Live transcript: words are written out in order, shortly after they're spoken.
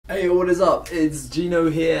Hey, what is up? It's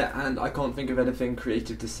Ginno here, and I can't think of anything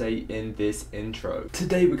creative to say in this intro.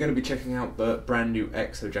 Today we're going to be checking out the brand new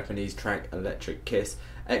EXO Japanese track, Electric Kiss.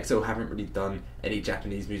 EXO haven't really done any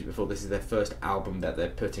Japanese music before. This is their first album that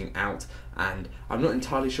they're putting out, and I'm not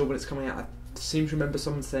entirely sure when it's coming out. I seem to remember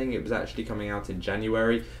someone saying it was actually coming out in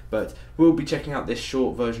January, but we'll be checking out this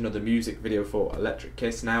short version of the music video for Electric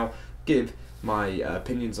Kiss. Now, give my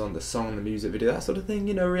opinions on the song, the music video, that sort of thing,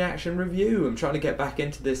 you know, reaction review. I'm trying to get back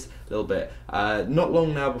into this a little bit. Not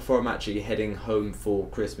long now before I'm actually heading home for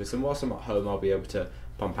Christmas, and whilst I'm at home I'll be able to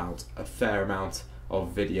pump out a fair amount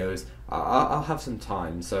of videos. I'll have some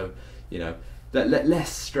time, so, you know,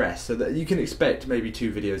 less stress, so that you can expect maybe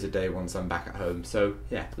 2 videos a day once I'm back at home. So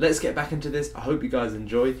yeah, let's get back into this. I hope you guys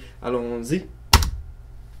enjoy. Allons-y.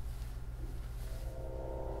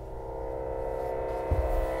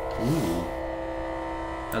 Ooh.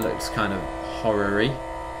 That looks kind of horror-y.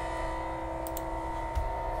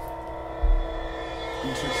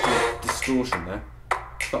 Interesting distortion there.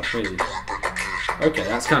 Fuck me. Okay,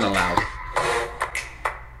 that's kind of loud.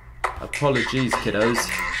 Apologies, kiddos.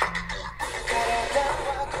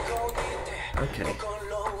 Okay.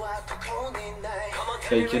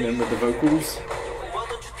 Baking in with the vocals.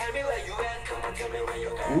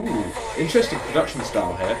 Ooh, interesting production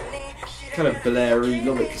style here. Kind of blurry, a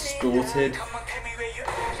little bit distorted.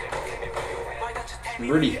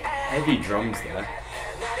 Really heavy drums there.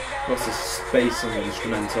 Lots of space on the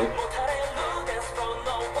instrumental.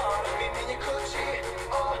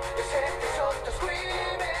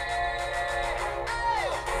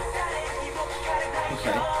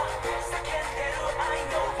 Okay.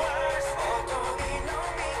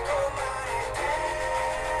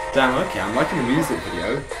 Damn, okay, I'm liking the music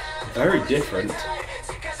video. Very different.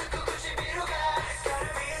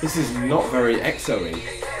 This is not very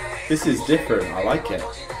EXO-y. This is different, I like it.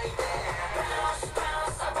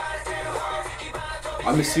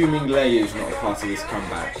 I'm assuming Lay is not a part of this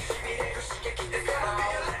comeback.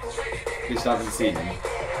 At least I haven't seen him.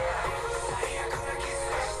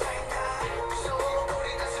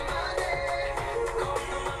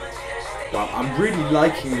 Wow, I'm really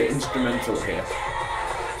liking the instrumental here.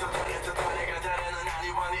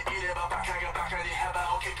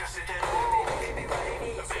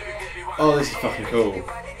 Oh, this is fucking cool.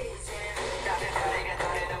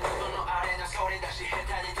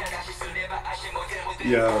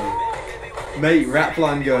 Yo. Mate, rap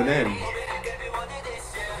line going in.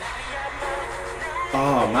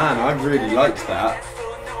 Oh man, I really liked that.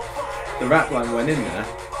 The rap line went in there.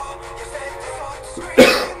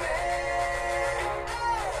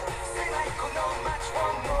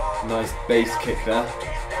 Nice bass kick there.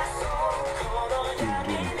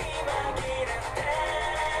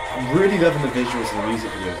 I'm really loving the visuals in the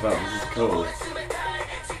music video as well. This is cool.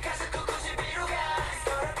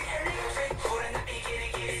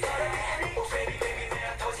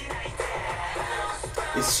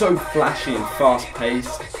 It's so flashy and fast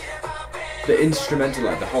paced. The instrumental,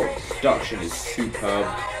 like the whole production, is superb.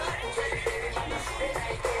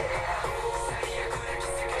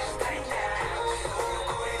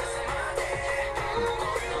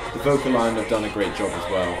 The vocal line have done a great job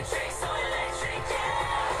as well.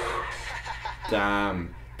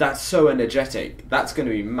 Damn, that's so energetic. That's going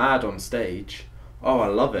to be mad on stage. Oh, I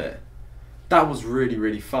love it. That was really,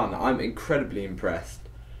 really fun. I'm incredibly impressed.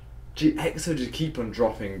 EXO just keep on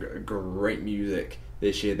dropping great music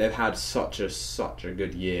this year. They've had such a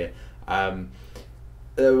good year. God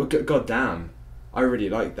damn, I really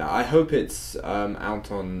like that. I hope it's out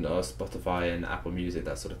on Spotify and Apple Music,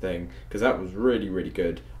 that sort of thing, because that was really, really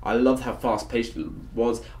good. I loved how fast-paced it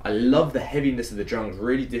was. I love the heaviness of the drums,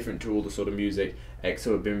 really different to all the sort of music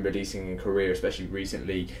EXO have been releasing in Korea, especially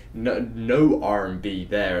recently. No R&B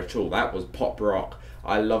there at all. That was pop rock.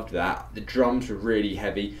 I loved that. The drums were really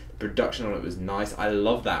heavy. The production on it was nice. I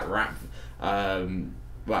love that rap.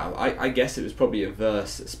 Well, I guess it was probably a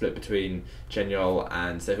verse split between Chenyol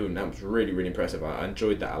and Sehun. That was really, really impressive. I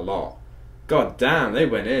enjoyed that a lot. God damn, they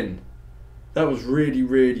went in. That was really,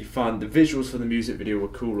 really fun. The visuals for the music video were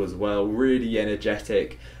cool as well. Really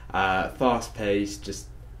energetic, fast-paced. Just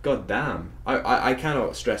god damn. I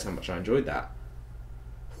cannot stress how much I enjoyed that.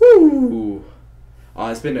 Woo!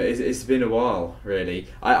 It's been a while, really.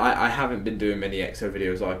 I haven't been doing many EXO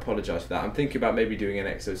videos, so I apologise for that. I'm thinking about maybe doing an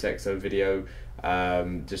EXO video,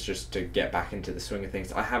 just to get back into the swing of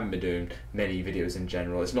things. I haven't been doing many videos in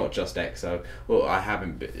general. It's not just EXO. Well, I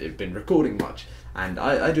haven't been recording much, and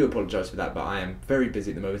I do apologise for that, but I am very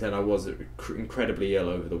busy at the moment, and I was incredibly ill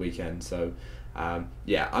over the weekend, so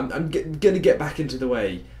yeah, I'm gonna get back into the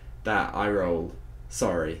way that I roll.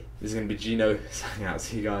 Sorry. This is gonna be Ginno signing out.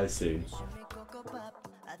 See you guys soon.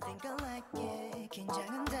 think I like it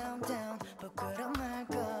긴장은 down down 부끄러운